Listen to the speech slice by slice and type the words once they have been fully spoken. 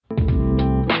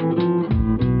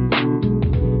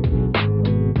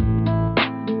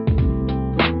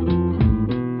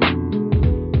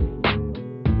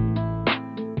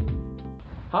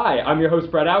I'm your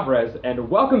host, Brett Alvarez, and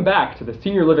welcome back to the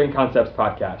Senior Living Concepts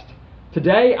podcast.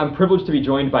 Today, I'm privileged to be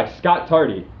joined by Scott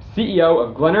Tardy, CEO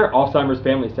of Glenner Alzheimer's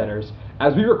Family Centers,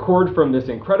 as we record from this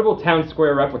incredible town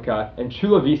square replica in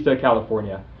Chula Vista,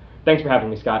 California. Thanks for having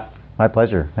me, Scott. My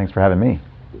pleasure. Thanks for having me.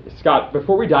 Scott,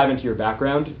 before we dive into your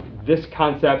background, this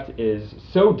concept is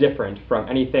so different from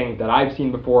anything that I've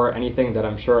seen before, anything that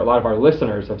I'm sure a lot of our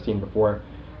listeners have seen before.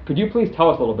 Could you please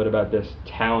tell us a little bit about this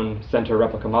town center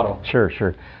replica model? Sure.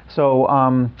 So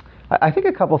I think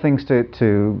a couple things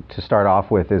to start off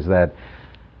with is that,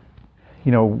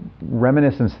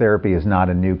 reminiscence therapy is not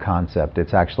a new concept.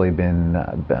 It's actually been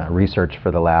researched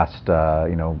for the last,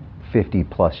 50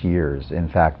 plus years. In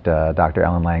fact, Dr.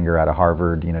 Ellen Langer out of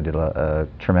Harvard, did a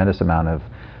tremendous amount of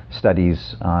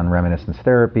studies on reminiscence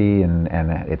therapy and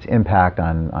its impact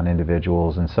on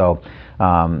individuals. And so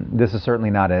this is certainly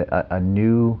not a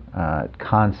new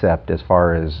concept as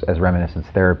far as reminiscence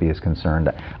therapy is concerned.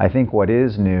 I think what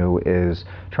is new is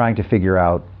trying to figure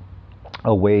out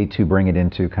a way to bring it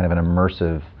into kind of an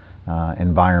immersive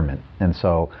environment. And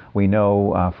so we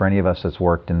know for any of us that's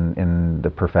worked in the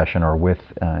profession or with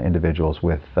individuals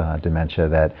with dementia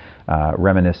that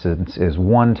reminiscence is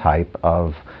one type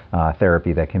of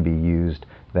therapy that can be used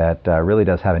that really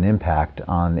does have an impact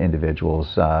on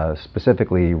individuals,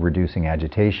 specifically reducing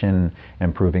agitation,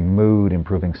 improving mood,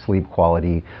 improving sleep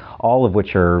quality, all of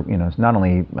which are not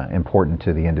only important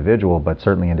to the individual, but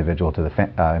certainly important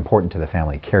to the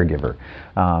family caregiver.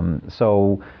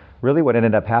 So really what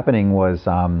ended up happening was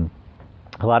a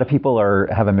lot of people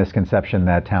have a misconception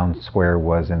that Town Square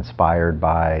was inspired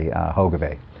by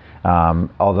Hogevay.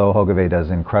 Although Hogevay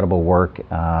does incredible work,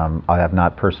 I have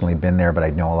not personally been there, but I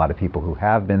know a lot of people who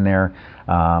have been there.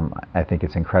 I think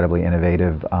it's incredibly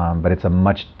innovative, but it's a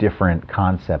much different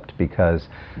concept because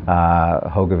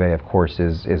Hogevay, of course,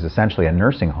 is essentially a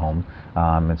nursing home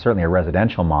and certainly a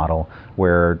residential model,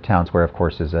 where Town Square, of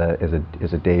course, is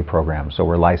a day program. So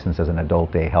we're licensed as an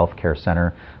adult day health care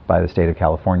center by the state of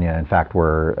California. In fact,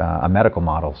 we're a medical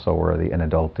model, so we're an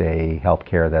adult day health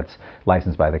care that's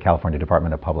licensed by the California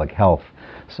Department of Public Health.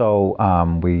 So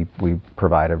we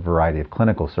provide a variety of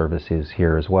clinical services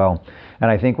here as well. And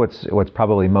I think what's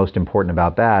probably most important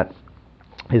about that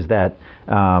is that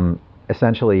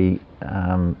essentially,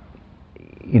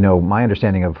 my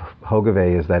understanding of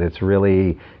Hogevay is that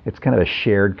it's kind of a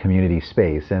shared community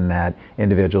space, and that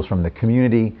individuals from the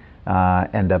community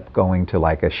end up going to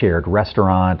like a shared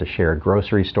restaurant, a shared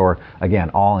grocery store. Again,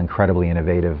 all incredibly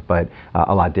innovative, but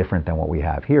a lot different than what we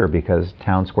have here, because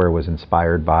Town Square was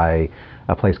inspired by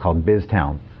a place called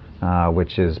BizTown,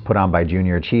 which is put on by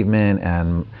Junior Achievement.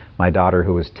 And my daughter,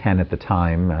 who was 10 at the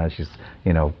time, she's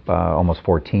almost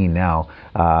 14 now,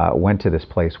 went to this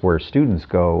place where students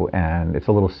go, and it's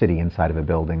a little city inside of a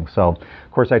building. So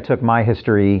of course I took my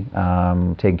history,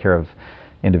 taking care of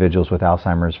individuals with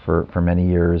Alzheimer's for many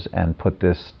years, and put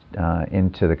this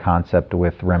into the concept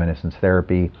with reminiscence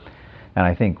therapy. And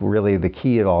I think really the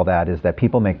key of all that is that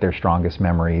people make their strongest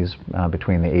memories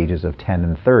between the ages of 10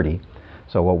 and 30.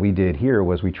 So what we did here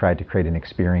was we tried to create an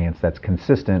experience that's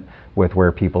consistent with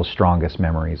where people's strongest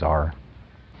memories are.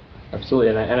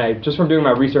 Absolutely, and I just from doing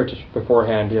my research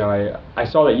beforehand, I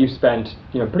saw that you spent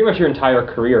pretty much your entire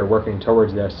career working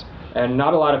towards this. And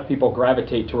not a lot of people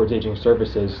gravitate towards aging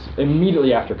services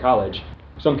immediately after college.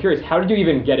 So I'm curious, how did you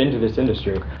even get into this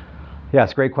industry? Yeah,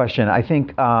 it's a great question. I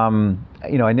think,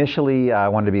 initially I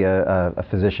wanted to be a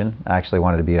physician. I actually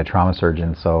wanted to be a trauma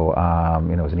surgeon. So,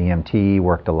 as an EMT,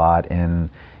 worked a lot in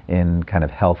kind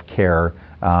of health care.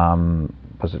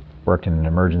 Worked in an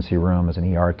emergency room as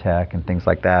an ER tech and things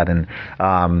like that. And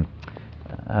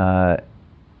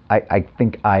I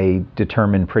think I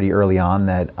determined pretty early on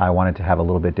that I wanted to have a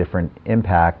little bit different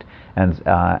impact, and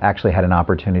actually had an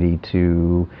opportunity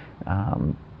to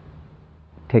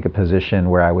take a position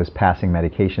where I was passing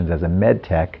medications as a med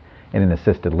tech in an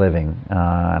assisted living,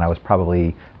 and I was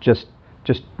probably just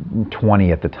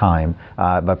 20 at the time.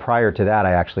 But prior to that,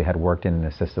 I actually had worked in an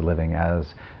assisted living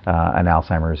as in an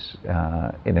Alzheimer's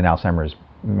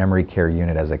memory care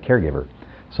unit as a caregiver.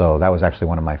 So that was actually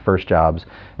one of my first jobs.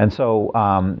 And so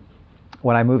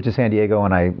when I moved to San Diego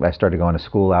and I started going to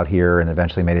school out here and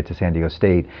eventually made it to San Diego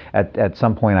State, at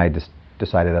some point I just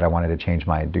decided that I wanted to change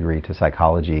my degree to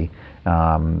psychology.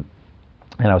 And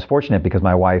I was fortunate because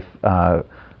my wife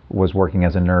was working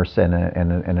as a nurse in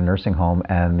a nursing home,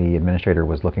 and the administrator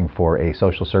was looking for a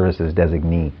social services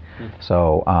designee.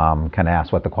 So kind of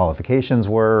asked what the qualifications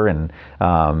were, and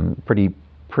pretty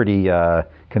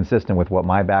consistent with what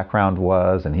my background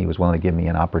was, and he was willing to give me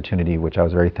an opportunity, which I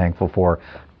was very thankful for.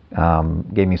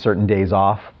 Gave me certain days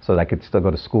off so that I could still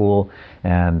go to school,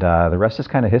 and the rest is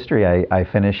kind of history. I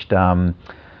finished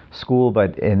school,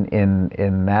 but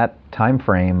in that time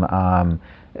frame,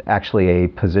 actually a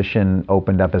position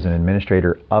opened up as an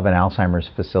administrator of an Alzheimer's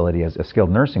facility, as a skilled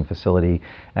nursing facility.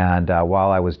 And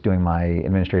while I was doing my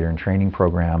administrator and training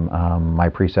program, my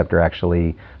preceptor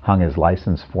actually hung his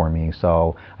license for me.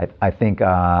 So I think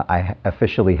I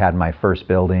officially had my first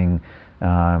building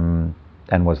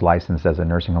and was licensed as a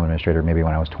nursing home administrator maybe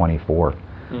when I was 24.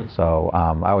 So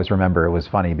I always remember it was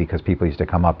funny because people used to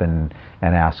come up and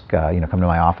ask, come to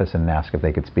my office and ask if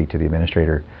they could speak to the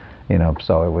administrator.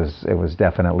 So it was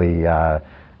definitely. I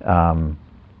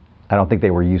don't think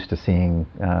they were used to seeing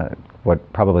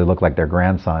what probably looked like their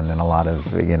grandson in a lot of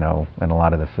in a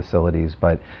lot of the facilities.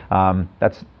 But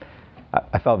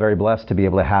I felt very blessed to be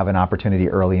able to have an opportunity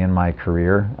early in my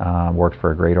career. Worked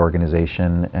for a great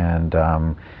organization and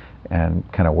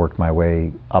kind of worked my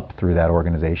way up through that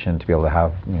organization to be able to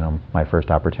have my first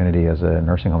opportunity as a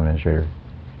nursing home administrator.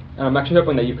 I'm actually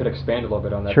hoping that you could expand a little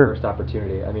bit on that Sure. first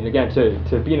opportunity. I mean, again,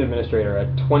 to be an administrator at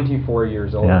 24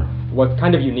 years old, Yeah. what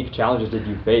kind of unique challenges did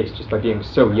you face just by being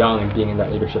so young and being in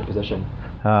that leadership position?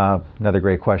 Another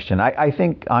great question. I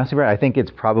think, honestly, Brad, I think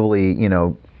it's probably,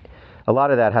 a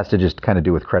lot of that has to just kind of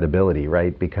do with credibility,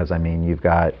 right? Because, I mean, you've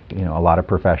got, a lot of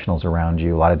professionals around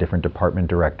you, a lot of different department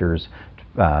directors,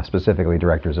 specifically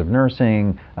directors of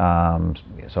nursing,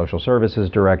 social services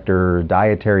director,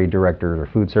 dietary director, or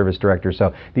food service director.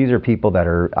 So these are people that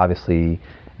are obviously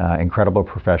incredible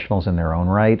professionals in their own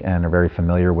right and are very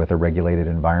familiar with a regulated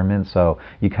environment. So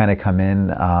you kind of come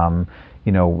in,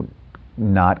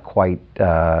 not quite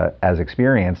as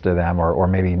experienced to them, or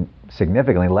maybe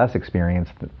significantly less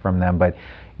experienced from them. But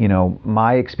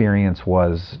my experience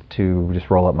was to just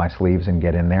roll up my sleeves and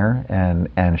get in there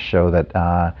and show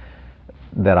that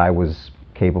that I was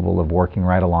capable of working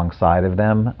right alongside of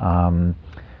them.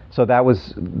 So that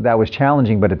was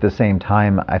challenging, but at the same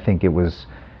time, I think it was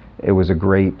a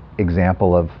great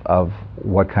example of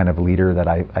what kind of leader that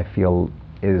I feel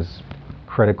is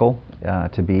critical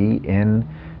to be in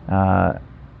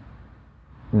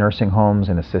nursing homes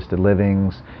and assisted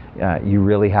livings. You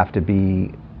really have to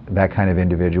be that kind of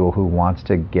individual who wants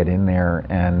to get in there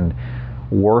and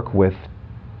work with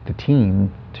the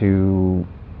team to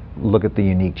look at the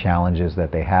unique challenges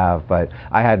that they have. But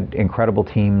I had incredible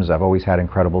teams. I've always had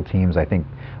incredible teams. I think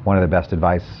one of the best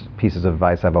pieces of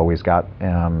advice I've always got,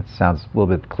 it sounds a little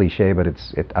bit cliche, but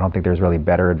I don't think there's really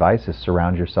better advice, is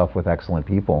surround yourself with excellent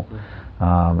people.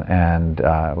 And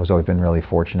I was always been really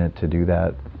fortunate to do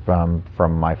that from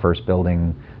my first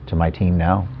building to my team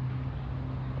now.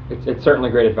 It's certainly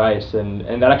great advice,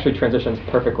 and that actually transitions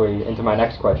perfectly into my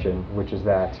next question, which is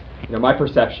that my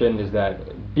perception is that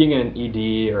being an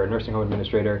ED or a nursing home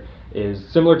administrator is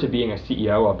similar to being a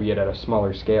CEO, albeit at a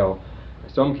smaller scale.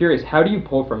 So I'm curious, how do you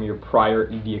pull from your prior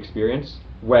ED experience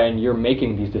when you're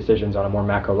making these decisions on a more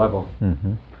macro level?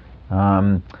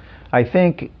 Mm-hmm. I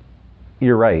think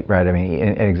you're right. I mean,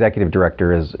 an executive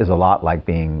director is a lot like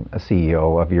being a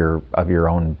CEO of your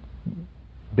own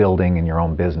building and your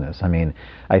own business. I mean,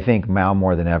 I think now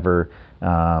more than ever,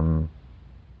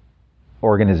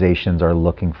 organizations are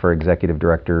looking for executive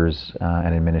directors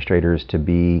and administrators to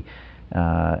be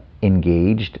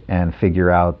engaged and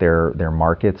figure out their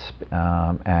markets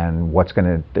and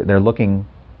they're looking,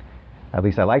 at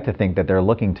least I like to think that they're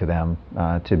looking to them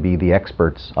to be the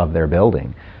experts of their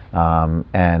building.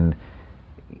 And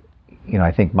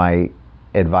I think my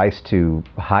advice to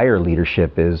higher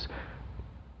leadership is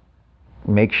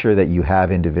make sure that you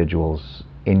have individuals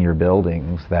in your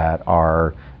buildings that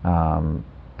are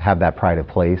have that pride of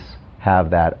place, have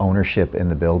that ownership in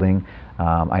the building.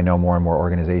 I know more and more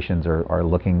organizations are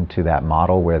looking to that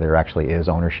model where there actually is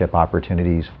ownership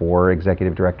opportunities for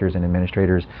executive directors and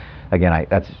administrators. Again,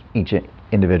 that's each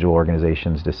individual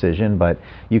organization's decision, but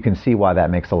you can see why that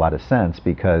makes a lot of sense,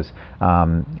 because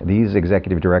these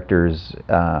executive directors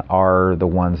are the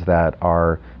ones that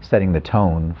are setting the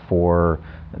tone for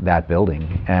that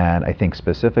building, and I think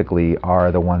specifically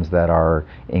are the ones that are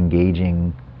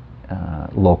engaging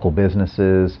local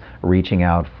businesses, reaching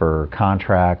out for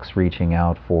contracts, reaching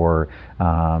out for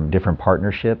different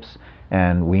partnerships.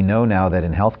 And we know now that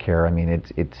in healthcare, I mean,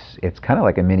 it's kind of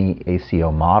like a mini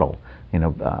ACO model.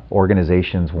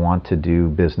 Organizations want to do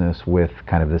business with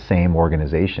kind of the same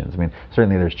organizations. I mean,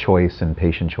 certainly there's choice and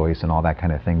patient choice and all that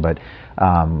kind of thing, but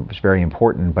it's very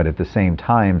important. But at the same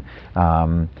time,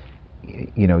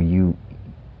 you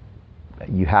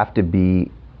have to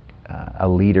be a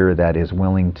leader that is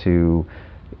willing to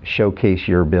showcase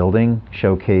your building,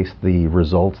 showcase the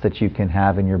results that you can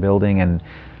have in your building, and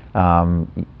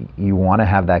you want to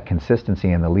have that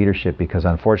consistency in the leadership, because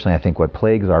unfortunately I think what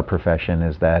plagues our profession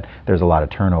is that there's a lot of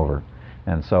turnover.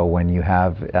 And so when you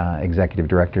have executive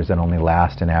directors that only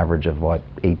last an average of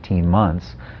 18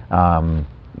 months,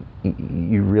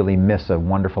 you really miss a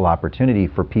wonderful opportunity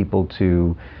for people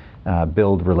to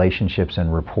build relationships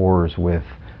and rapport with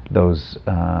those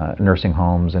nursing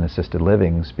homes and assisted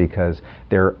livings, because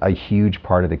they're a huge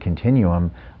part of the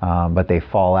continuum, but they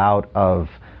fall out of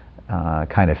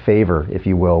kind of favor, if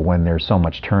you will, when there's so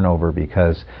much turnover,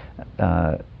 because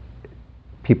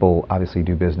people obviously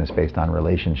do business based on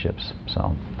relationships.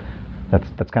 So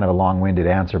that's kind of a long-winded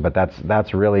answer, but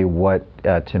that's really what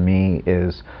to me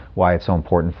is why it's so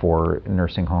important for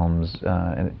nursing homes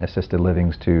and assisted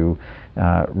livings to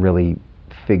really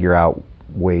figure out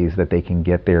ways that they can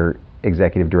get their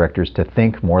executive directors to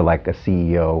think more like a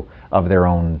CEO of their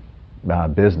own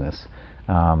business,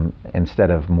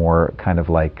 instead of more kind of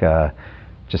like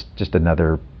just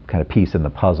another kind of piece in the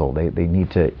puzzle. They need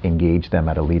to engage them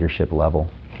at a leadership level.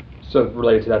 So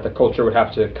related to that, the culture would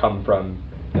have to come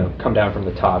down from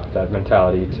the top, that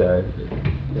mentality to,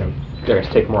 I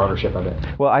guess, take more ownership of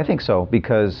it. Well, I think so,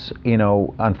 because,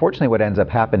 unfortunately what ends up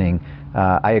happening,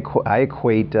 I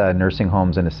equate nursing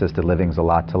homes and assisted livings a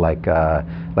lot to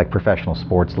like professional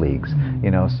sports leagues.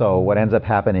 So what ends up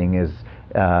happening is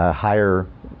higher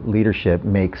leadership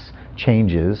makes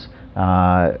changes,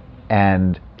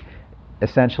 and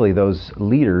essentially those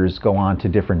leaders go on to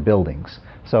different buildings.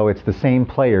 So it's the same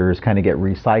players kind of get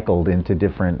recycled into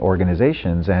different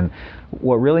organizations. And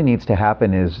what really needs to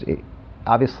happen is,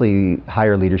 obviously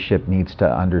higher leadership needs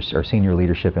to or senior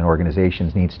leadership in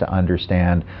organizations needs to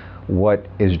understand what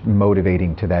is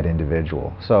motivating to that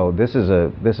individual. So this is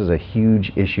a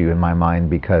huge issue in my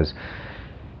mind, because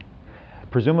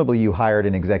presumably you hired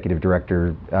an executive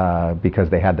director because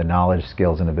they had the knowledge,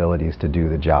 skills, and abilities to do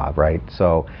the job, right?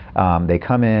 So they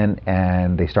come in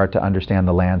and they start to understand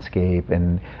the landscape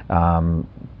and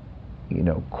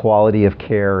quality of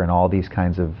care and all these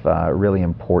kinds of really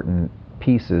important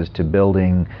pieces to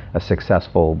building a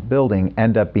successful building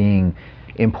end up being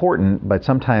important, but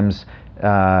sometimes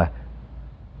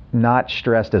not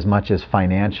stressed as much as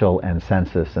financial and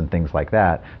census and things like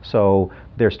that. So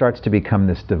there starts to become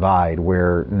this divide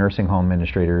where nursing home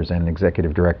administrators and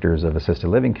executive directors of assisted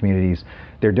living communities,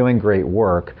 they're doing great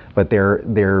work, but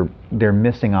they're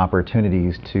missing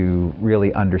opportunities to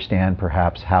really understand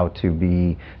perhaps how to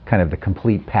be kind of the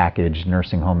complete package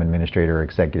nursing home administrator or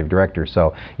executive director.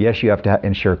 So yes, you have to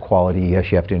ensure quality,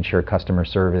 yes, you have to ensure customer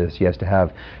service, you have to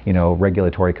have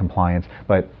regulatory compliance,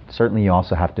 but certainly you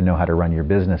also have to know how to run your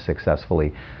business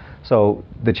successfully. So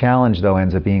the challenge, though,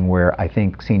 ends up being where I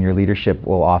think senior leadership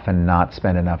will often not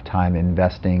spend enough time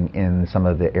investing in some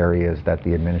of the areas that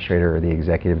the administrator or the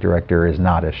executive director is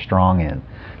not as strong in.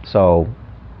 So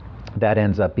that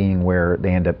ends up being where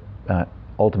they end up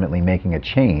ultimately making a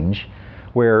change,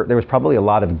 where there was probably a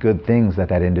lot of good things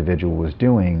that individual was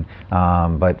doing,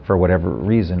 but for whatever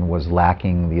reason was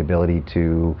lacking the ability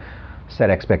to set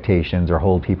expectations or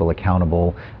hold people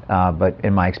accountable. But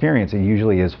in my experience, it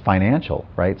usually is financial,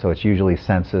 right? So it's usually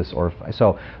census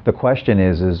so the question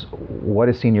is what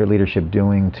is senior leadership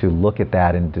doing to look at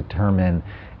that and determine,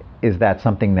 is that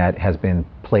something that has been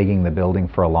plaguing the building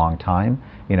for a long time?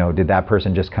 Did that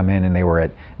person just come in and they were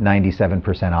at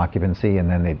 97% occupancy and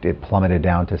then it plummeted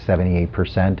down to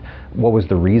 78%? What was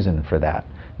the reason for that?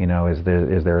 Is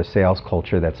there a sales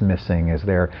culture that's missing? Is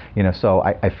there, so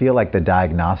I feel like the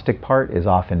diagnostic part is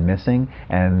often missing,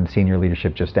 and senior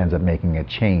leadership just ends up making a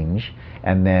change,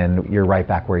 and then you're right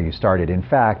back where you started. In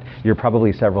fact, you're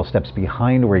probably several steps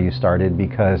behind where you started,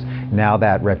 because now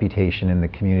that reputation in the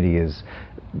community is,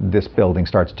 this building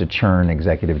starts to churn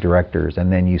executive directors,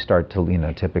 and then you start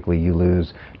to, typically you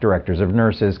lose directors of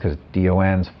nurses because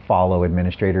DONs follow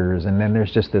administrators, and then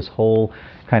there's just this whole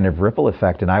kind of ripple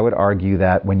effect. And I would argue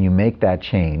that when you make that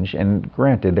change, and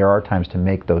granted there are times to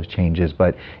make those changes,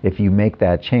 but if you make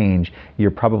that change, you're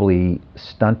probably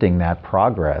stunting that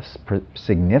progress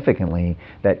significantly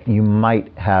that you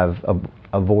might have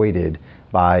avoided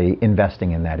by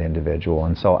investing in that individual.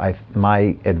 And so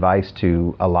my advice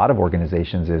to a lot of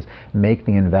organizations is make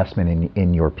the investment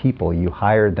in your people. You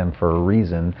hired them for a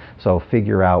reason, so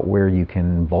figure out where you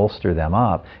can bolster them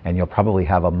up, and you'll probably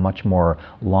have a much more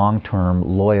long-term,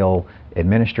 loyal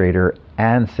administrator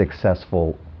and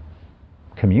successful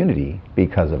community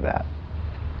because of that.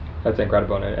 That's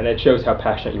incredible, and it shows how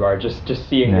passionate you are, just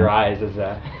seeing your eyes as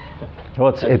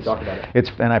well,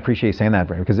 it's and I appreciate you saying that,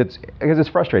 Brandon, because it's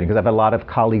frustrating, because I've had a lot of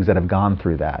colleagues that have gone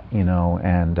through that,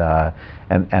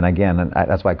 and again,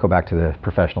 that's why I go back to the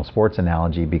professional sports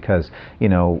analogy, because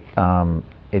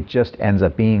it just ends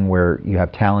up being where you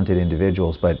have talented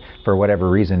individuals, but for whatever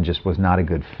reason just was not a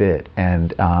good fit,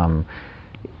 and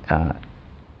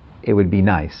it would be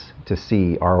nice to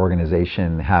see our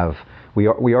organization have, we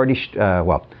already,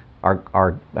 well,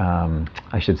 our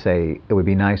I should say, it would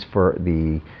be nice for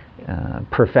the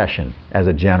profession as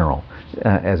a general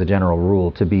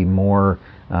rule to be more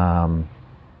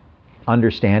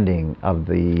understanding of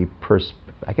the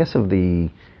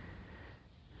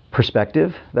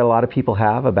perspective that a lot of people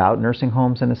have about nursing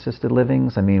homes and assisted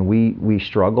livings. I mean, we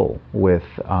struggle with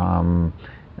our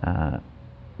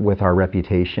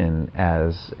reputation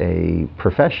as a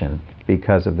profession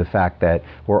because of the fact that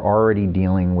we're already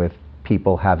dealing with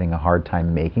people having a hard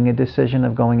time making a decision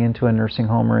of going into a nursing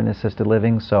home or an assisted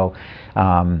living. So,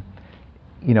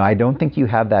 I don't think you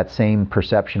have that same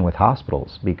perception with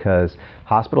hospitals, because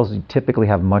hospitals typically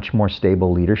have much more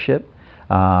stable leadership.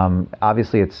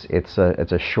 Obviously, it's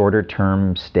a shorter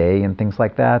term stay and things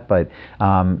like that, but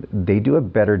they do a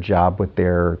better job with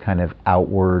their kind of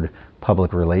outward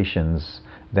public relations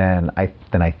than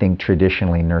I think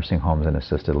traditionally nursing homes and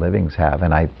assisted livings have.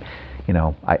 And I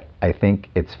think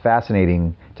it's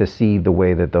fascinating to see the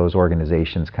way that those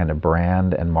organizations kind of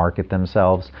brand and market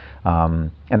themselves.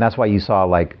 And that's why you saw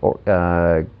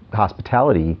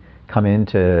hospitality come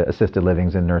into assisted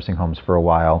livings and nursing homes for a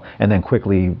while and then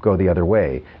quickly go the other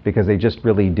way, because they just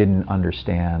really didn't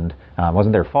understand, it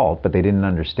wasn't their fault, but they didn't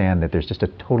understand that there's just a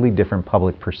totally different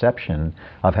public perception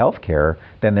of healthcare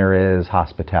than there is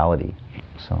hospitality.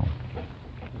 So.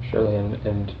 Surely,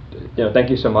 and thank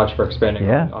you so much for expanding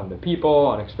on the people,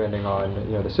 on expanding on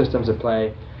the systems at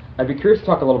play. I'd be curious to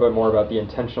talk a little bit more about the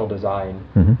intentional design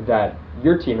that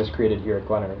your team has created here at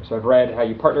Glenner. So I've read how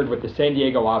you partnered with the San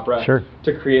Diego Opera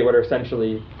to create what are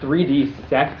essentially 3D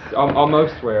sets,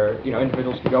 almost, where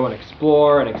individuals can go and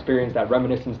explore and experience that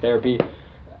reminiscence therapy.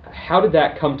 How did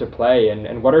that come to play,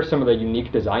 and what are some of the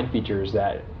unique design features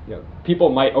that people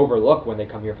might overlook when they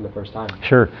come here for the first time?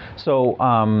 Sure. So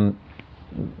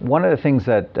one of the things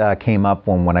that came up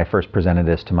when I first presented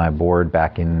this to my board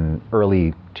back in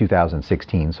early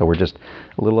 2016, so we're just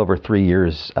a little over 3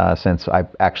 years since I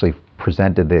actually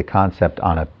presented the concept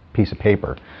on a piece of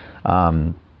paper.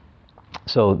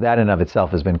 So that in of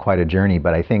itself has been quite a journey,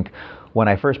 but I think when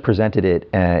I first presented it,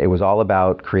 it was all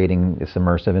about creating this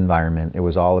immersive environment. It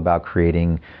was all about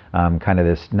creating kind of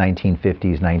this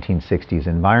 1950s, 1960s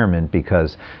environment,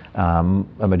 because a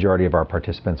majority of our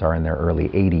participants are in their early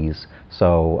 80s.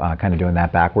 So kind of doing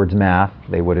that backwards math,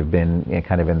 they would have been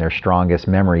kind of in their strongest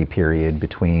memory period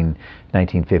between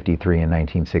 1953 and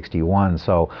 1961.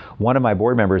 So one of my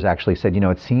board members actually said,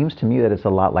 it seems to me that it's a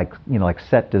lot like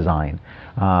set design.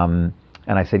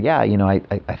 And I said, yeah,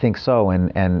 I think so.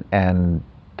 And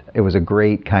it was a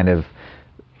great kind of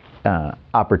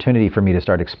opportunity for me to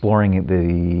start exploring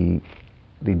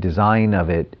the design of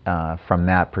it from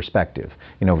that perspective.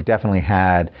 Definitely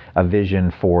had a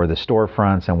vision for the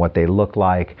storefronts and what they look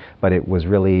like, but it was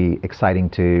really exciting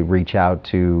to reach out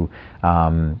to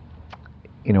an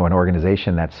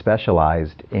organization that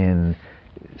specialized in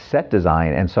set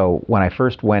design. And so when I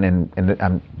first went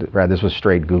this was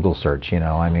straight Google search, it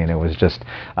was just,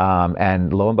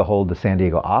 and lo and behold, the San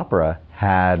Diego Opera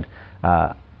had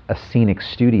a scenic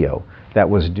studio that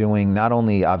was doing not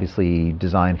only obviously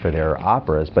design for their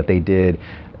operas, but they did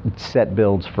set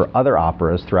builds for other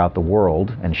operas throughout the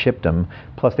world and shipped them.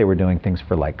 Plus they were doing things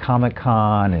for like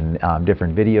Comic-Con and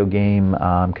different video game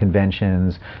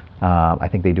conventions. I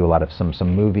think they do a lot of some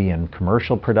movie and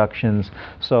commercial productions.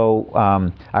 So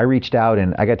I reached out,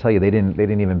 and I got to tell you, they didn't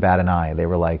even bat an eye. They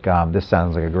were like, "This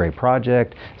sounds like a great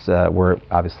project." So we're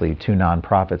obviously two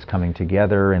nonprofits coming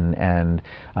together and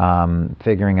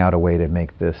figuring out a way to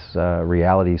make this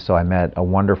reality. So I met a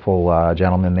wonderful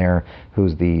gentleman there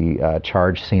who's the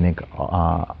charge scenic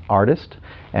artist,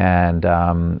 and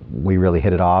we really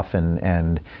hit it off.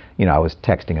 And I was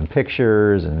texting him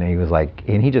pictures, and he was like,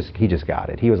 and he just got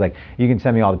it. He was like, "You can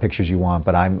send me all the pictures you want,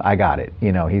 but I got it."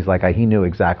 He's like, he knew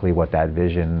exactly what that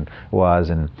vision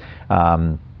was, and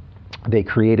they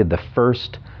created the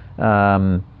first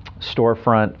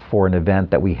storefront for an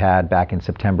event that we had back in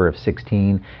September of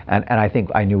 16, and I think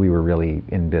I knew we were really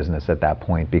in business at that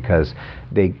point, because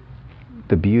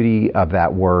the beauty of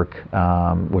that work,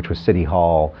 which was City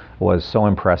Hall, was so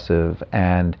impressive.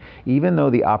 And even though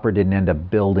the opera didn't end up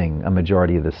building a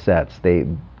majority of the sets,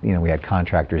 we had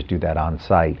contractors do that on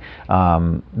site.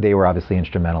 They were obviously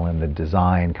instrumental in the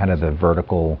design, kind of the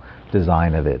vertical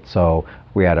design of it. So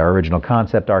we had our original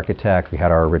concept architect, we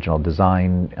had our original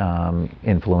design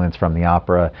influence from the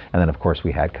opera, and then of course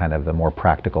we had kind of the more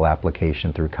practical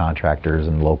application through contractors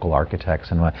and local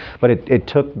architects and what. But it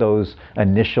took those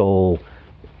initial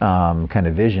kind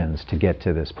of visions to get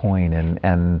to this point,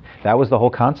 and that was the whole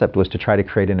concept, was to try to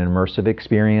create an immersive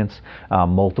experience,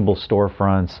 multiple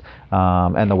storefronts,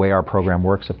 and the way our program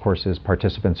works, of course, is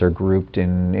participants are grouped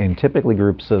in typically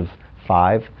groups of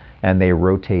 5, and they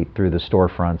rotate through the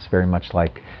storefronts, very much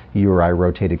like you or I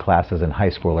rotated classes in high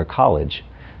school or college.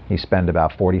 You spend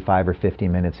about 45 or 50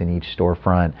 minutes in each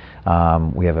storefront.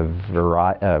 We have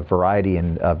a variety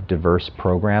of diverse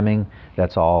programming.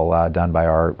 That's all done by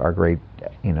our great,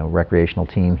 recreational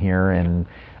team here, and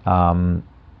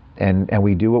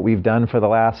we do what we've done for the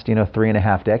last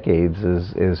 3.5 decades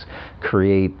is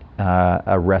create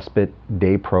a respite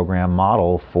day program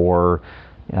model for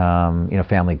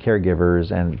family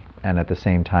caregivers, and at the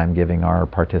same time giving our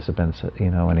participants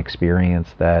an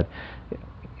experience that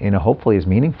hopefully is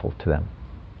meaningful to them.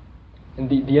 And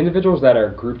the individuals that are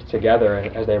grouped together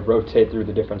as they rotate through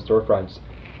the different storefronts,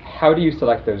 how do you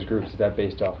select those groups? Is that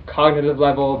based off cognitive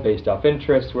level, based off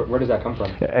interest? Where does that come from?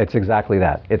 It's exactly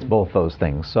that. It's both those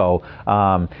things. So,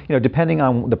 depending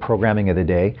on the programming of the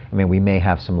day, we may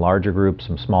have some larger groups,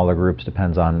 some smaller groups,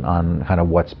 depends on kind of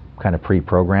what's kind of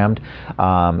pre-programmed,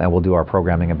 and we'll do our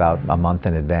programming about a month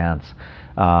in advance.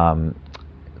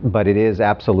 But it is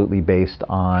absolutely based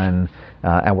on,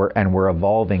 and we're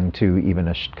evolving to even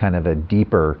a kind of a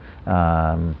deeper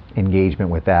engagement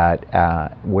with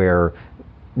that, where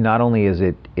not only is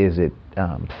it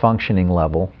functioning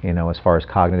level, as far as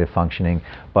cognitive functioning,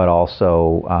 but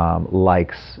also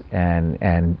likes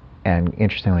and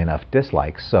interestingly enough,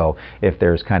 dislikes. So if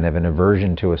there's kind of an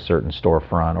aversion to a certain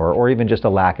storefront, or even just a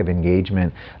lack of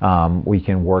engagement, we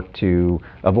can work to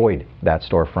avoid that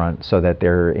storefront so that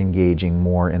they're engaging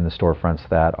more in the storefronts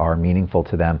that are meaningful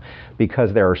to them.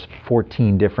 Because there are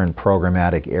 14 different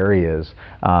programmatic areas,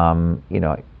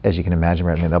 as you can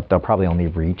imagine, they'll probably only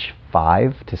reach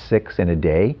 5 to 6 in a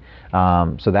day.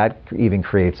 So that even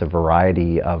creates a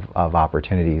variety of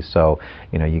opportunities. So,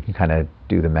 you can kind of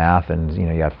do the math, and,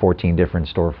 you have 14 different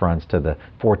storefronts to the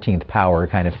 14th power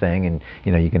kind of thing. And,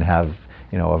 you can have,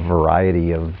 a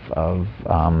variety of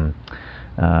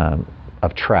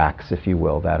tracks, if you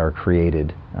will, that are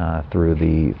created through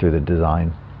the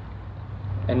design.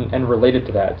 And related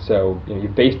to that, so you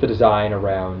base the design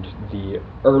around the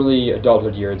early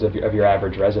adulthood years of your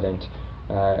average resident.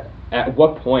 At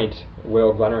what point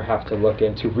will Glenner have to look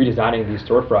into redesigning these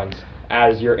storefronts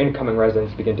as your incoming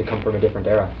residents begin to come from a different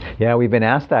era? Yeah, we've been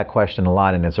asked that question a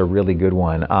lot, and it's a really good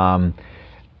one.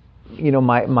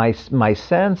 My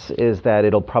sense is that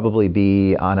it'll probably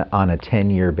be on a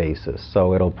 10-year basis.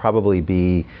 So it'll probably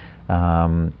be,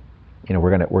 we're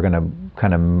gonna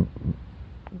kind of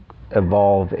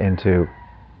evolve into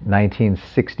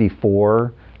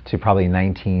 1964 to probably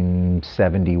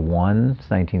 1971,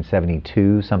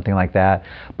 1972, something like that,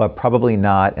 but probably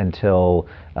not until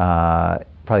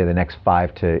probably the next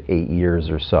 5 to 8 years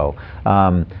or so.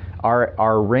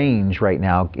 Our range right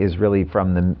now is really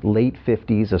from the late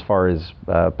 50s as far as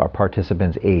our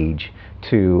participants' age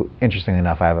to, interestingly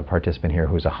enough, I have a participant here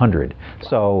who's 100.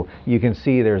 So you can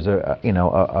see there's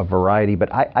a variety,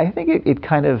 but I think it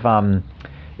kind of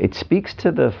it speaks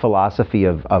to the philosophy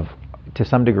of to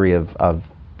some degree of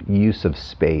use of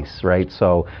space, right?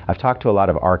 So I've talked to a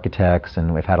lot of architects,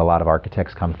 and we've had a lot of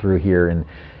architects come through here, and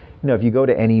if you go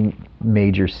to any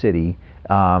major city,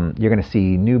 you're going to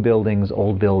see new buildings,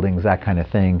 old buildings, that kind of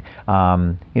thing.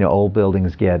 Old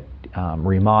buildings get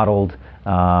remodeled.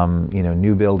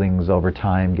 New buildings over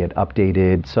time get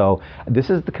updated. So this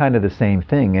is the same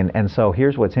thing. And so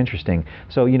here's what's interesting.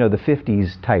 So the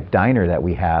 50s type diner that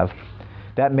we have,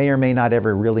 that may or may not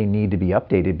ever really need to be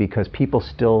updated, because people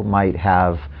still might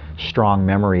have strong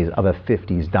memories of a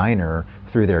 50s diner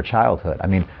through their childhood.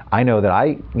 I know that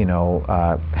I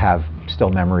have still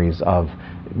memories of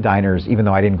diners, even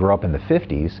though I didn't grow up in the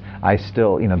 50s. I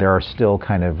still, there are still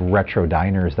kind of retro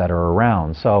diners that are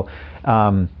around. So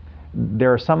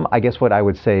there are some, I guess what I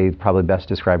would say probably best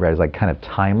described as like kind of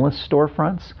timeless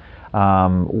storefronts.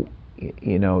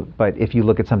 But if you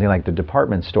look at something like the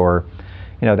department store,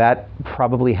 that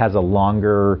probably has a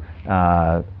longer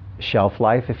shelf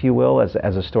life, if you will, as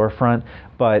a storefront,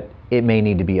 but it may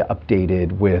need to be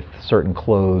updated with certain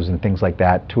clothes and things like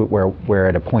that, to where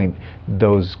at a point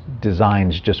those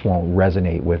designs just won't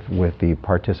resonate with the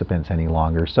participants any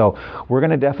longer. So we're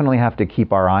going to definitely have to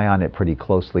keep our eye on it pretty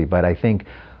closely, but I think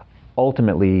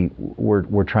ultimately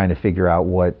we're trying to figure out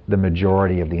what the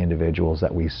majority of the individuals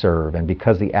that we serve, and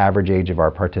because the average age of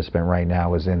our participant right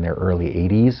now is in their early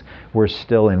 80s, we're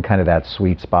still in kind of that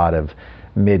sweet spot of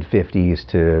mid 50s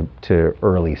to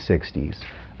early 60s.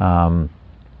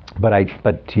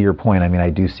 But to your point, I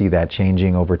do see that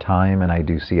changing over time, and I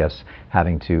do see us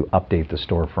having to update the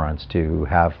storefronts to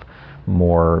have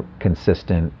more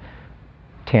consistent,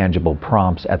 tangible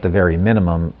prompts at the very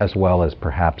minimum, as well as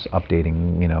perhaps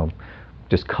updating,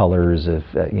 just colors of,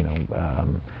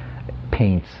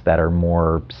 paints that are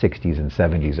more 60s and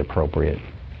 70s appropriate.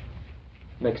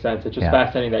 Makes sense. It's just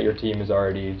fascinating that your team is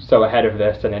already so ahead of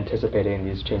this and anticipating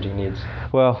these changing needs.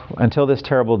 Well, until this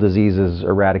terrible disease is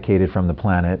eradicated from the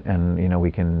planet and,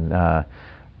 we can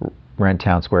rent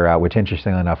Town Square out, which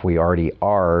interestingly enough we already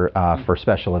are for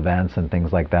special events and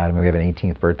things like that. I mean, we have an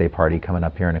 18th birthday party coming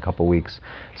up here in a couple weeks.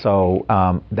 So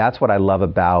that's what I love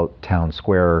about Town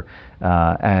Square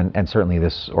and certainly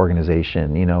this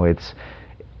organization. It's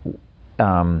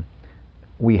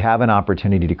we have an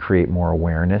opportunity to create more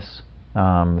awareness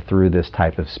through this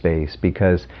type of space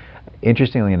because,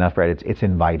 interestingly enough, right, it's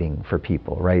inviting for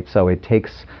people, right? So it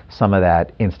takes some of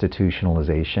that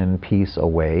institutionalization piece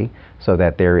away so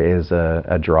that there is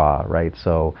a draw, right?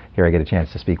 So here I get a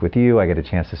chance to speak with you, I get a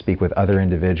chance to speak with other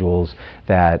individuals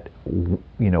that,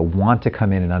 want to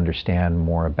come in and understand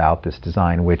more about this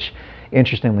design, which,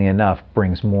 interestingly enough,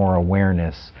 brings more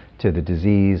awareness to the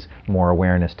disease, more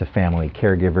awareness to family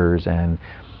caregivers. And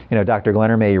Dr.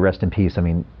 Glenner, may he rest in peace, I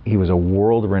mean, he was a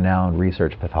world-renowned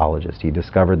research pathologist. He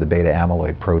discovered the beta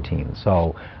amyloid protein.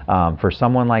 So for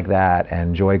someone like that,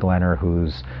 and Joy Glenner,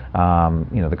 who's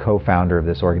the co-founder of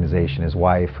this organization, his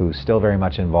wife, who's still very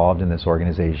much involved in this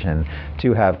organization,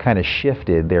 to have kind of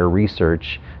shifted their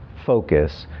research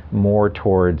focus more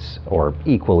towards, or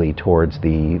equally towards,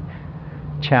 the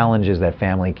challenges that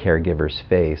family caregivers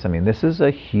face. I mean, this is a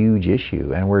huge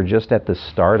issue, and we're just at the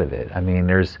start of it. I mean,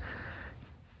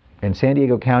 in San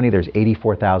Diego County, there's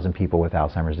 84,000 people with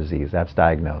Alzheimer's disease. That's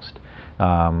diagnosed.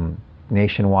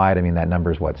 Nationwide, I mean, that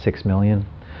number is 6 million?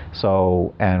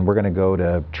 So, and we're going to go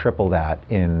to triple that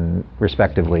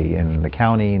respectively in the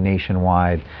county,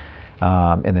 nationwide,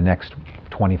 in the next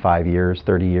 25 years,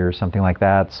 30 years, something like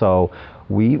that. So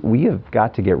we have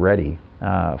got to get ready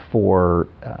for,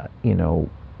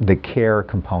 the care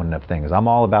component of things. I'm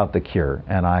all about the cure,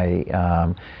 and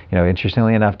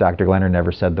interestingly enough, Dr. Glenner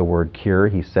never said the word cure.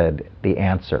 He said the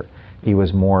answer. He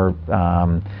was more,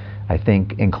 I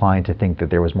think, inclined to think that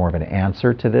there was more of an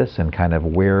answer to this and kind of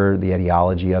where the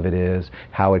etiology of it is,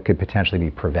 how it could potentially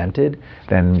be prevented,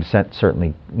 than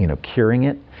certainly, curing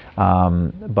it.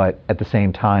 But at the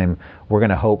same time, we're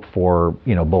going to hope for,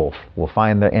 both. We'll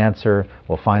find the answer,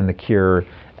 we'll find the cure,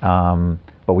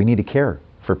 but we need to care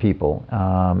for people,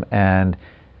 and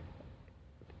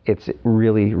it's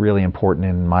really, really important.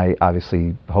 And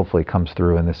hopefully comes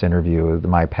through in this interview,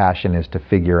 my passion is to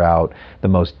figure out the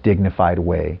most dignified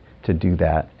way to do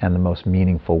that and the most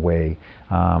meaningful way.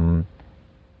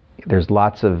 There's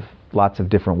lots of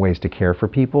different ways to care for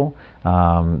people.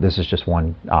 This is just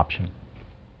one option.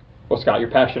 Well, Scott,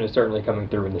 your passion is certainly coming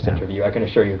through in this interview. I can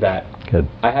assure you of that. Good.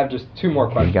 I have just two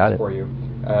more questions for you.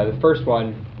 The first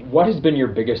one, what has been your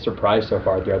biggest surprise so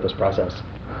far throughout this process?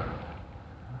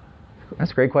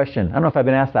 That's a great question. I don't know if I've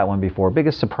been asked that one before.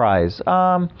 Biggest surprise?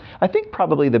 I think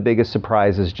probably the biggest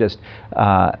surprise is just,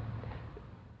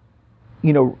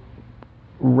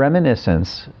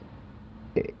 reminiscence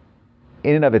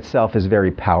in and of itself is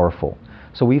very powerful.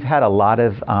 So we've had a lot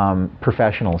of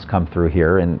professionals come through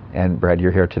here, and Brad,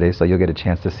 you're here today, so you'll get a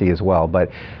chance to see as well. But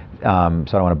so I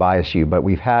don't want to bias you, but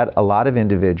we've had a lot of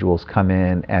individuals come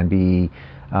in and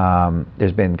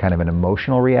there's been kind of an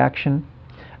emotional reaction.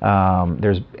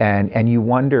 And you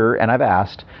wonder, and I've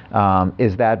asked,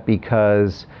 is that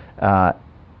because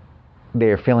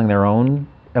they're feeling their own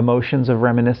emotions of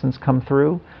reminiscence come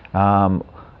through?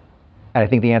 And I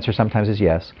think the answer sometimes is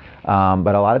yes,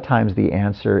 but a lot of times the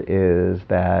answer is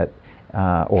that,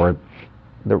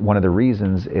 one of the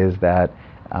reasons is that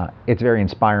it's very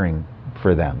inspiring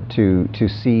for them to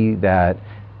see that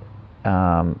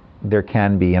there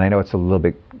can be, and I know it's a little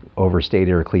bit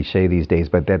overstated or cliche these days,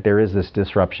 but that there is this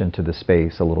disruption to the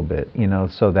space a little bit,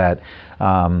 so that,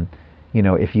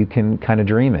 if you can kind of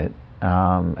dream it,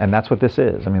 and that's what this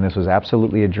is. I mean, this was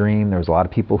absolutely a dream. There was a lot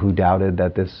of people who doubted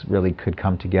that this really could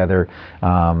come together,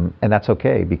 and that's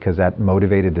okay, because that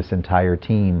motivated this entire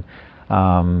team.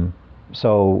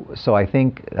 So I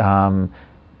think,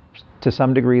 to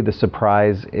some degree, the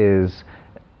surprise is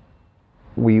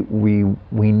we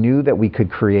knew that we could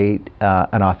create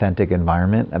an authentic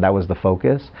environment, and that was the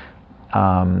focus.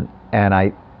 And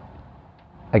I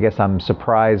guess I'm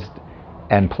surprised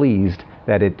and pleased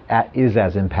that it is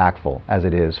as impactful as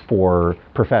it is for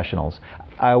professionals.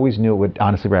 I always knew it would,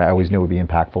 honestly, Brad, I always knew it would be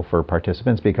impactful for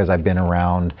participants because I've been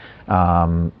around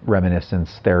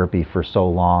reminiscence therapy for so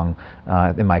long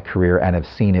in my career and have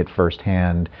seen it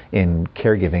firsthand in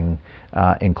caregiving,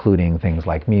 including things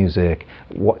like music,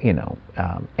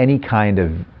 any kind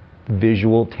of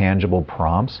visual, tangible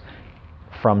prompts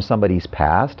from somebody's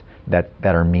past that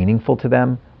are meaningful to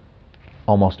them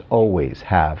almost always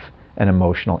have an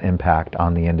emotional impact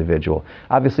on the individual.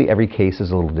 Obviously, every case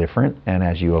is a little different, and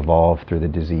as you evolve through the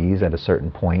disease, at a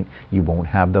certain point, you won't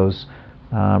have those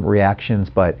reactions,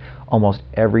 but almost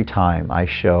every time I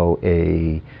show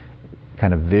a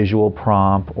kind of visual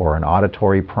prompt or an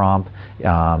auditory prompt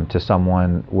to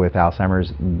someone with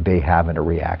Alzheimer's, they have a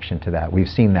reaction to that. We've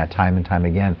seen that time and time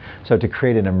again. So to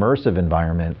create an immersive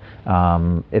environment,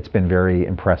 it's been very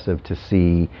impressive to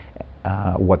see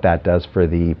what that does for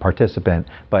the participant.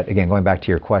 But again, going back to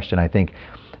your question, I think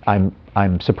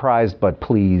I'm surprised but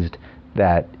pleased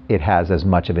that it has as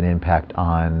much of an impact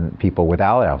on people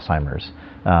without Alzheimer's,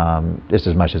 just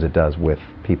as much as it does with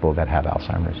people that have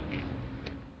Alzheimer's.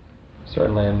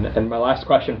 Certainly, and my last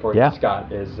question for you,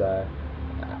 Scott, is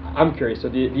I'm curious. So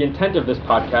the intent of this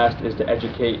podcast is to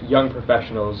educate young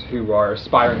professionals who are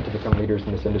aspiring to become leaders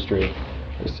in this industry.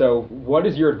 So what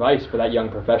is your advice for that young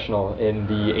professional in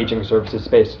the aging services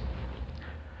space?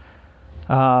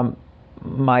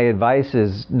 My advice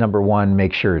is, number one,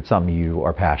 make sure it's something you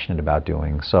are passionate about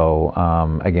doing. So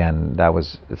again, that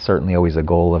was certainly always a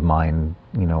goal of mine,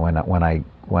 you know,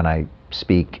 when I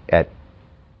speak at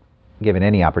given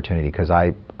any opportunity, because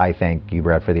I thank you,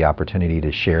 Brad, for the opportunity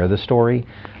to share the story,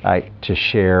 to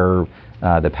share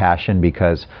the passion,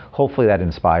 because hopefully that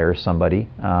inspires somebody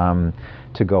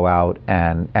to go out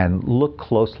and look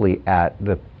closely at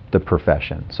the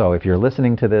profession. So if you're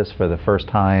listening to this for the first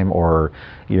time, or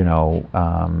you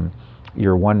know,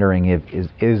 you're wondering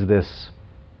is this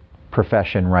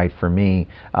profession right for me,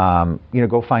 you know,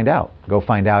 go find out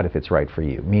if it's right for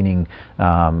you, meaning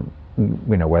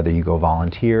you know, whether you go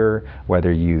volunteer,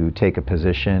 whether you take a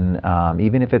position,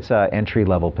 even if it's an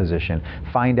entry-level position,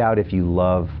 find out if you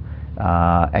love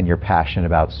and you're passionate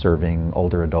about serving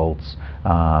older adults.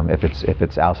 If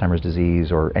it's Alzheimer's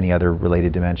disease or any other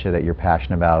related dementia that you're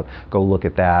passionate about, go look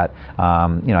at that.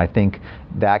 You know, I think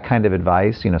that kind of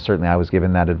advice, you know, certainly I was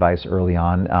given that advice early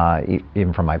on,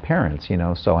 even from my parents, you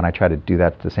know, so, and I try to do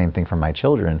that, the same thing for my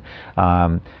children,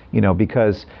 you know,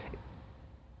 because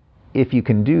if you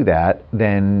can do that,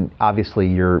 then obviously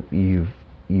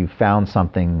you've found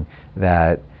something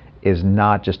that is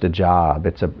not just a job.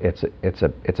 It's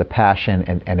a passion,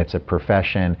 and it's a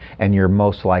profession, and you're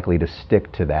most likely to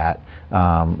stick to that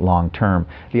long term.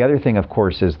 The other thing, of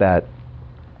course, is that,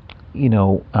 you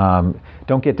know,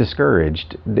 don't get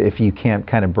discouraged if you can't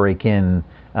kind of break in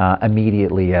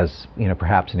immediately as, you know,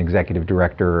 perhaps an executive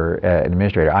director or an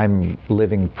administrator. I'm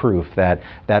living proof that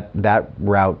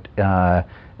route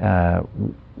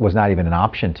was not even an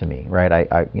option to me, right?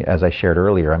 I as I shared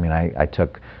earlier, I mean, I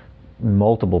took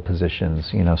multiple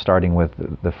positions, you know, starting with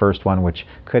the first one, which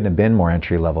couldn't have been more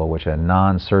entry level, which a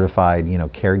non-certified, you know,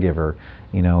 caregiver,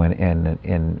 you know, in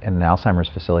an Alzheimer's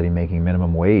facility making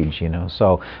minimum wage, you know.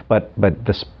 So, but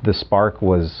the spark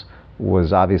was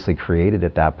obviously created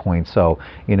at that point. So,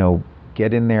 you know,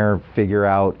 get in there, figure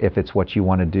out if it's what you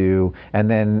want to do, and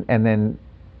then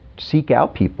seek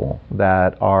out people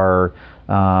that are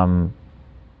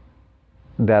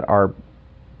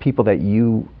people that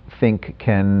you think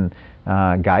can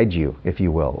guide you, if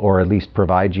you will, or at least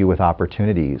provide you with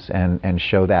opportunities, and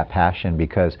show that passion,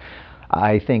 because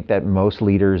I think that most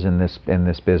leaders in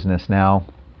this business now,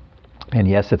 and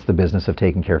yes, it's the business of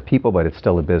taking care of people, but it's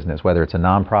still a business. Whether it's a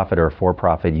nonprofit or a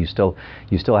for-profit, you still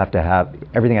have to have,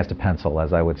 everything has to pencil,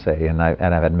 as I would say, and I've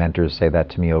had mentors say that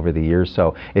to me over the years.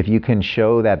 So if you can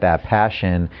show that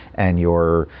passion and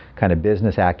your kind of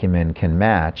business acumen can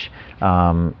match,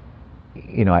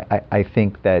 you know, I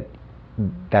think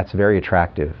that's very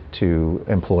attractive to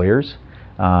employers,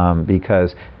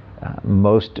 because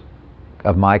most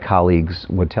of my colleagues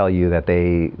would tell you that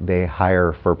they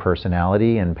hire for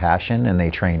personality and passion, and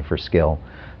they train for skill.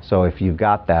 So if you've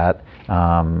got that,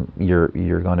 you're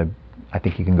going to, I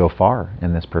think you can go far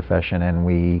in this profession, and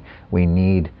we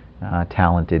need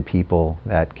talented people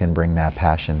that can bring that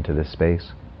passion to this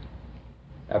space.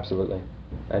 Absolutely.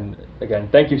 And again,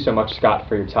 thank you so much, Scott,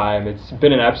 for your time. It's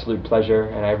been an absolute pleasure,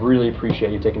 and I really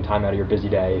appreciate you taking time out of your busy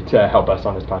day to help us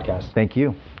on this podcast. Thank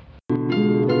you.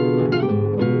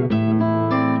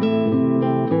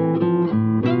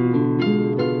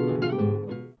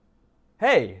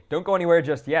 Hey, don't go anywhere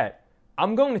just yet.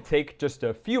 I'm going to take just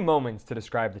a few moments to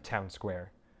describe the town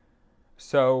square.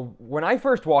 So, when I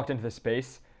first walked into the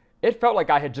space, it felt like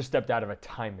I had just stepped out of a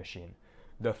time machine.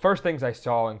 The first things I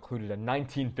saw included a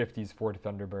 1950s Ford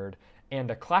Thunderbird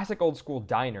and a classic old school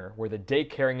diner where the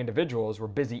day-caring individuals were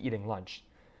busy eating lunch.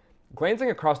 Glancing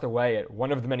across the way at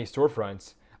one of the many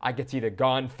storefronts, I could see the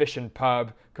Gone Fishin'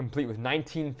 pub, complete with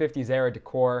 1950s era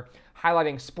decor,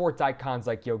 highlighting sports icons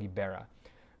like Yogi Berra.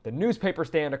 The newspaper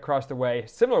stand across the way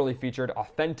similarly featured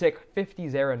authentic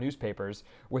 50s era newspapers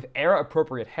with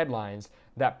era-appropriate headlines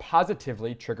that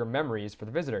positively trigger memories for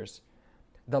the visitors.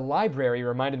 The library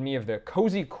reminded me of the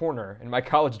cozy corner in my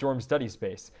college dorm study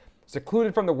space,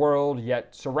 secluded from the world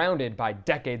yet surrounded by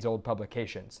decades-old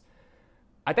publications.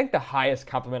 I think the highest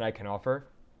compliment I can offer,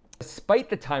 despite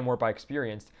the time warp I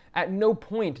experienced, at no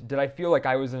point did I feel like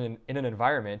I was in an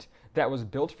environment that was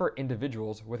built for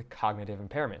individuals with cognitive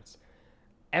impairments.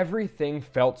 Everything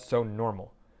felt so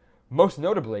normal. Most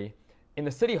notably, in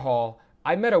the city hall,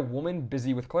 I met a woman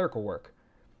busy with clerical work.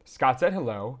 Scott said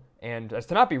hello, and as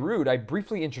to not be rude, I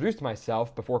briefly introduced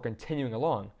myself before continuing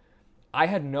along. I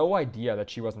had no idea that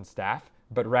she wasn't staff,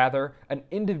 but rather an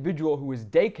individual who was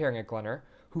daycaring at Glenner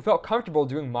who felt comfortable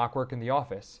doing mock work in the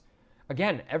office.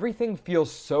 Again, everything feels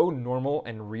so normal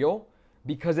and real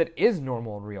because it is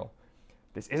normal and real.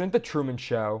 This isn't the Truman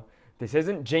Show. This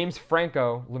isn't James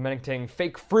Franco lamenting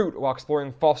fake fruit while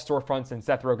exploring false storefronts in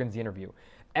Seth Rogen's The Interview.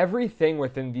 Everything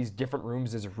within these different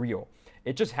rooms is real.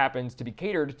 It just happens to be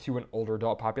catered to an older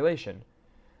adult population.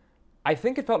 I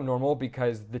think it felt normal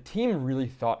because the team really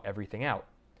thought everything out.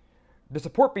 The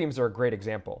support beams are a great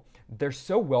example. They're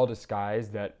so well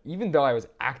disguised that even though I was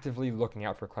actively looking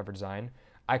out for clever design,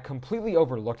 I completely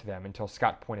overlooked them until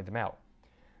Scott pointed them out.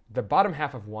 The bottom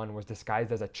half of one was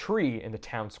disguised as a tree in the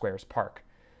town square's park.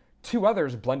 Two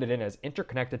others blended in as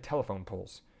interconnected telephone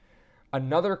poles.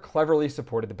 Another cleverly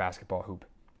supported the basketball hoop.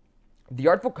 The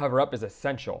artful cover-up is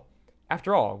essential.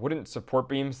 After all, wouldn't support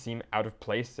beams seem out of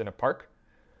place in a park?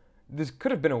 This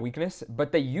could have been a weakness,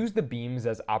 but they used the beams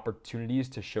as opportunities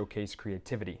to showcase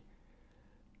creativity.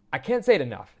 I can't say it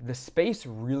enough. The space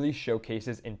really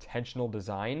showcases intentional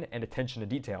design and attention to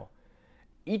detail.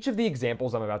 Each of the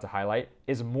examples I'm about to highlight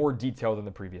is more detailed than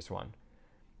the previous one.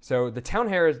 So the town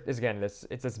here is again, it's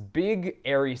this big,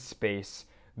 airy space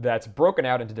that's broken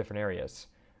out into different areas.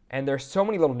 And there's so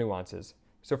many little nuances.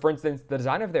 So for instance, the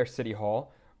design of their city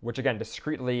hall, which again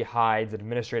discreetly hides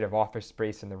administrative office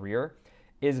space in the rear,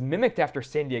 is mimicked after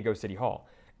San Diego City Hall.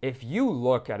 If you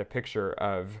look at a picture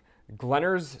of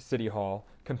Glenner's City Hall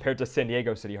compared to San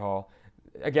Diego City Hall,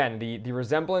 again, the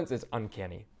resemblance is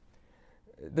uncanny.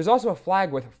 There's also a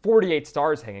flag with 48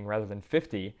 stars hanging rather than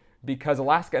 50 because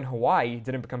Alaska and Hawaii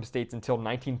didn't become states until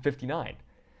 1959.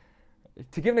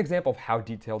 To give an example of how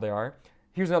detailed they are,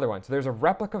 here's another one. So there's a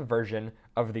replica version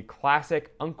of the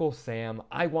classic Uncle Sam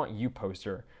I Want You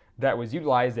poster that was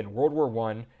utilized in World War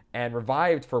I and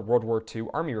revived for World War II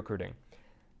Army recruiting.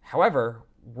 However,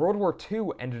 World War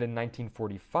II ended in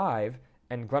 1945,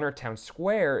 and Glenner Town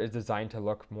Square is designed to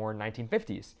look more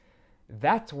 1950s.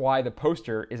 That's why the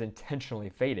poster is intentionally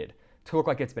faded, to look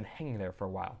like it's been hanging there for a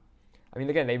while. I mean,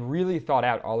 again, they really thought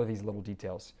out all of these little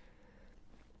details.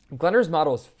 Glenner's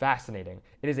model is fascinating.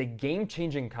 It is a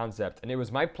game-changing concept, and it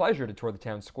was my pleasure to tour the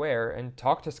town square and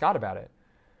talk to Scott about it.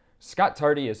 Scott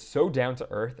Tardy is so down to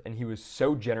earth, and he was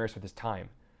so generous with his time.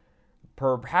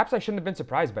 Perhaps I shouldn't have been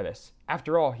surprised by this.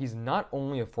 After all, he's not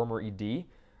only a former ED,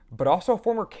 but also a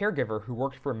former caregiver who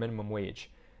worked for a minimum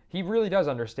wage. He really does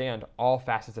understand all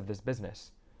facets of this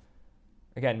business.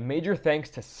 Again, major thanks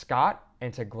to Scott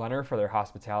and to Glenner for their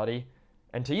hospitality.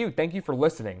 And to you, thank you for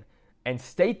listening. And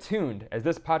stay tuned as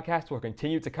this podcast will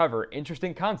continue to cover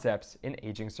interesting concepts in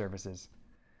aging services.